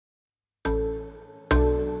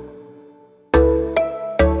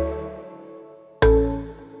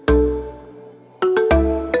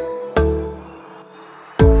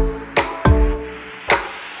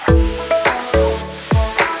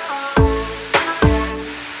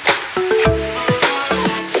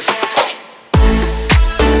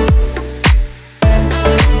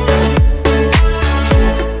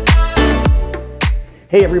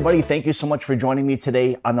Hey everybody, thank you so much for joining me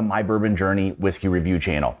today on the My Bourbon Journey Whiskey Review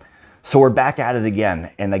channel. So we're back at it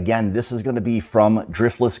again, and again, this is going to be from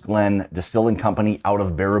Driftless Glen Distilling Company out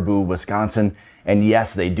of Baraboo, Wisconsin. And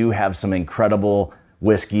yes, they do have some incredible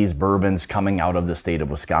whiskeys, bourbons coming out of the state of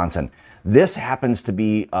Wisconsin. This happens to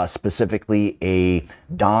be specifically a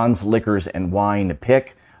Don's Liquors and Wine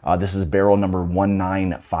pick. This is barrel number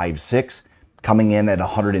 1956. Coming in at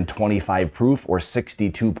 125 proof or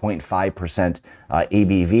 62.5%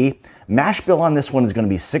 ABV. Mash bill on this one is going to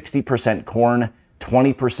be 60% corn,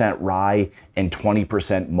 20% rye, and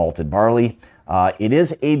 20% malted barley. It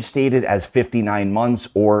is age stated as 59 months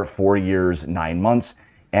or 4 years, 9 months.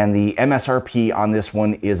 And the MSRP on this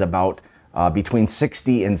one is about between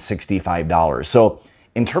 $60 and $65. So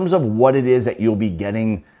in terms of what it is that you'll be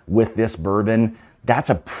getting with this bourbon,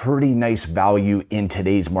 that's a pretty nice value in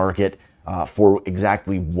today's market. For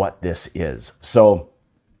exactly what this is. So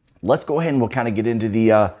let's go ahead and we'll kind of get into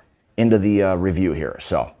the review here.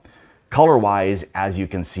 So color-wise, as you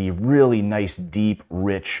can see, really nice, deep,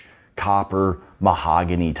 rich copper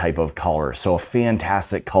mahogany type of color. So a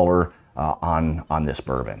fantastic color on this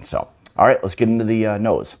bourbon. So all right, let's get into the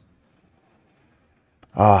nose.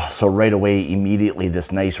 So right away, immediately,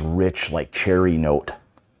 this nice, rich, like cherry note,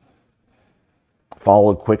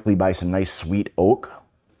 followed quickly by some nice sweet oak.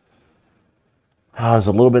 There's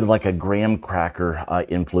a little bit of like a graham cracker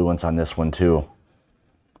influence on this one too.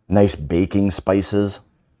 Nice baking spices.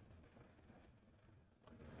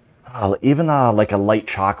 Even like a light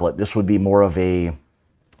chocolate. This would be more of a,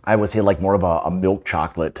 I would say like more of a milk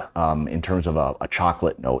chocolate in terms of a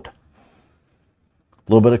chocolate note. A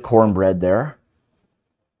little bit of cornbread there.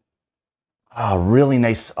 Really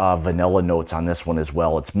nice vanilla notes on this one as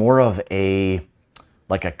well. It's more of a,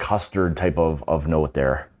 like a custard type of note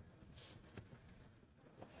there.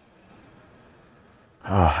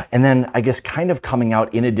 And then I guess kind of coming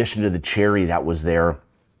out, in addition to the cherry that was there,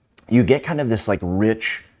 you get kind of this like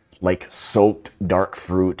rich, like soaked dark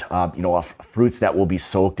fruit, you know, fruits that will be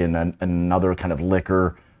soaked in another kind of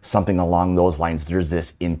liquor, something along those lines. There's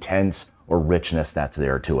this intense or richness that's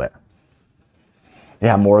there to it.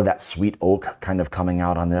 Yeah, more of that sweet oak kind of coming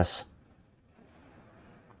out on this.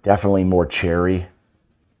 Definitely more cherry.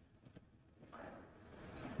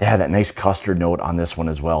 Yeah, that nice custard note on this one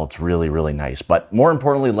as well. It's really, really nice. But more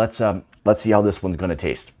importantly, let's see how this one's going to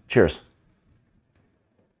taste. Cheers.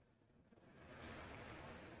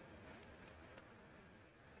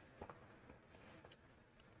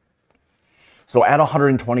 So at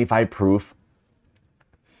 125 proof,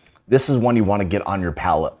 this is one you want to get on your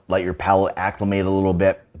palate. Let your palate acclimate a little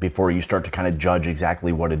bit before you start to kind of judge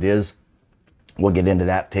exactly what it is. We'll get into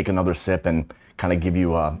that, take another sip, and kind of give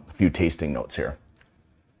you a few tasting notes here.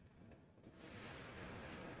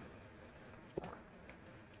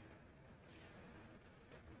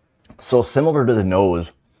 So similar to the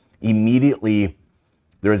nose, immediately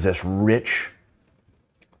there's this rich,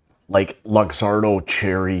 like Luxardo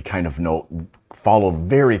cherry kind of note, followed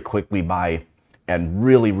very quickly by, and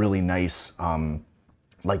really, really nice,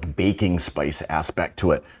 like baking spice aspect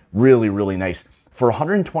to it. Really, really nice. For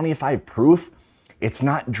 125 proof, it's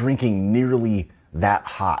not drinking nearly that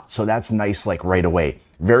hot. So that's nice, like right away.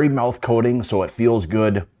 Very mouth coating, so it feels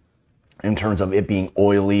good in terms of it being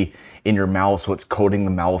oily in your mouth, so it's coating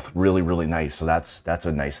the mouth really, really nice. So that's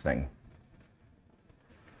a nice thing.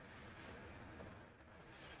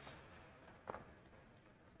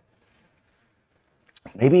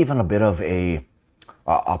 Maybe even a bit of a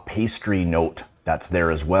pastry note that's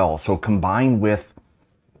there as well. So combined with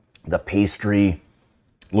the pastry,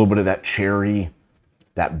 a little bit of that cherry,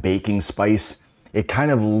 that baking spice, it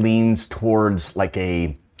kind of leans towards like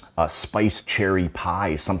a spiced cherry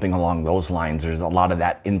pie, something along those lines. There's a lot of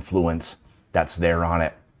that influence that's there on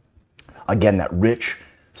it. Again, that rich,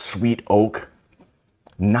 sweet oak,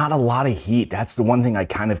 not a lot of heat. That's the one thing I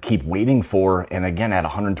kind of keep waiting for. And again, at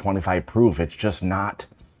 125 proof, it's just not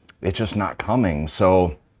coming.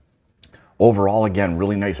 So overall, again,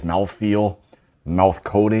 really nice mouthfeel, mouth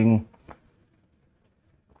coating.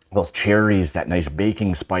 Those cherries, that nice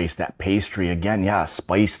baking spice, that pastry, again, yeah,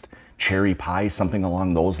 spiced cherry pie, something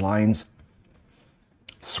along those lines.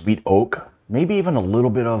 Sweet oak, maybe even a little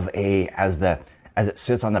bit of a, as it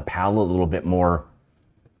sits on the palate, a little bit more,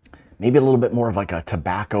 maybe a little bit more of like a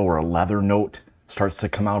tobacco or a leather note starts to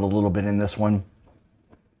come out a little bit in this one.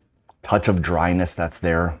 Touch of dryness that's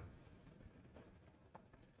there.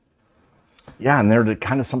 Yeah, and there,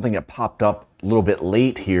 kind of something that popped up a little bit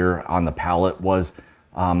late here on the palate was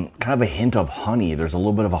kind of a hint of honey. There's a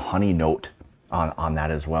little bit of a honey note on that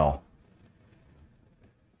as well.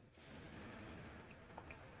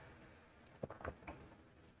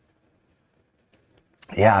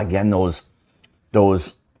 yeah, again, those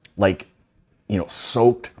like, you know,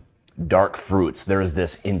 soaked dark fruits. There's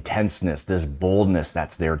this intenseness, this boldness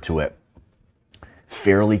that's there to it.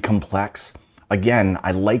 Fairly complex. Again,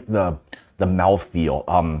 I like the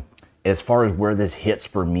mouthfeel. As far as where this hits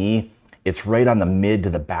for me, it's right on the mid to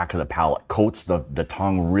the back of the palate. Coats the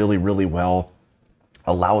tongue really, really well.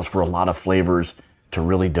 Allows for a lot of flavors to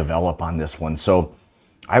really develop on this one. So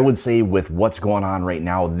I would say with what's going on right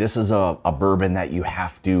now, this is a bourbon that you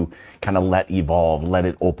have to kind of let evolve, let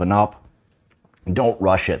it open up. Don't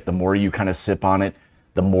rush it. The more you kind of sip on it,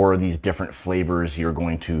 the more of these different flavors you're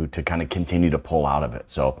going to kind of continue to pull out of it.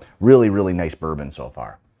 So really, really nice bourbon so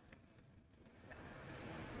far.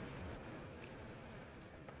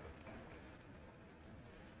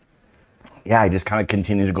 Yeah, I just kind of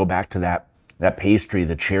continue to go back to that pastry,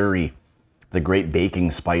 the cherry, the great baking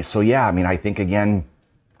spice. So yeah, I mean, I think again,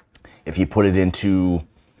 if you put it into,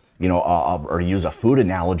 you know, or use a food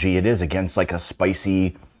analogy, it is against like a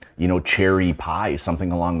spicy, you know, cherry pie,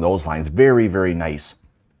 something along those lines. Very, very nice.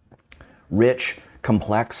 Rich,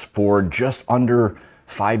 complex for just under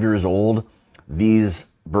 5 years old. These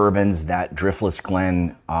bourbons that Driftless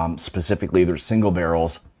Glen, specifically their single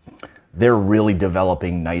barrels, they're really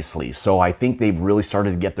developing nicely. So I think they've really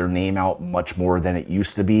started to get their name out much more than it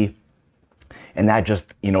used to be. And that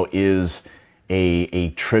just, you know, is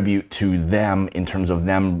a tribute to them in terms of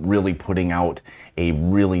them really putting out a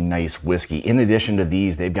really nice whiskey. In addition to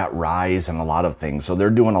these, they've got ryes and a lot of things. So they're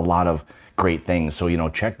doing a lot of great things. So, you know,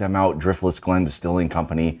 check them out, Driftless Glen Distilling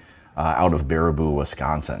Company out of Baraboo,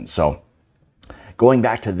 Wisconsin. So going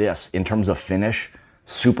back to this, in terms of finish,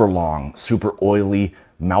 super long, super oily,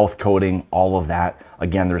 mouth coating, all of that.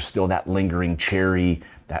 Again, there's still that lingering cherry,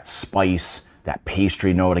 that spice, that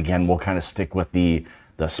pastry note. Again, we'll kind of stick with the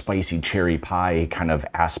spicy cherry pie kind of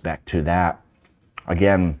aspect to that.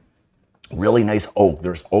 Again, really nice oak.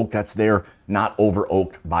 There's oak that's there, not over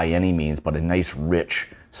oaked by any means, but a nice rich,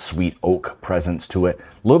 sweet oak presence to it.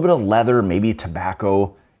 A little bit of leather, maybe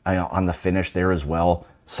tobacco on the finish there as well.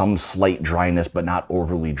 Some slight dryness, but not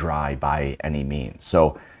overly dry by any means.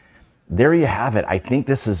 So there you have it. I think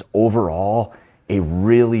this is overall a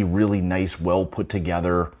really, really nice, well put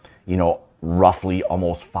together, you know, roughly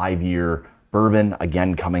almost 5-year bourbon,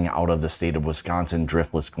 again, coming out of the state of Wisconsin,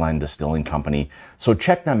 Driftless Glen Distilling Company. So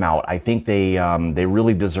check them out. I think they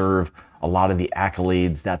really deserve a lot of the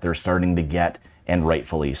accolades that they're starting to get, and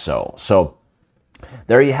rightfully so. So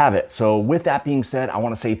there you have it. So with that being said, I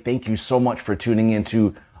want to say thank you so much for tuning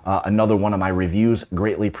into another one of my reviews.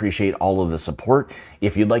 Greatly appreciate all of the support.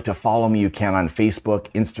 If you'd like to follow me, you can on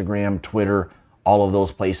Facebook, Instagram, Twitter, all of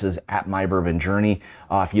those places at My Bourbon Journey.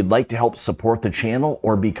 If you'd like to help support the channel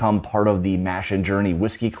or become part of the Mash and Journey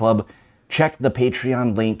Whiskey Club, check the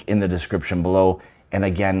Patreon link in the description below. And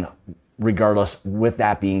again, regardless, with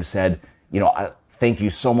that being said, you know, thank you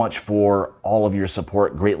so much for all of your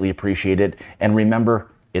support. Greatly appreciate it. And remember,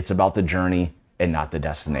 it's about the journey and not the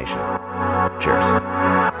destination. Cheers.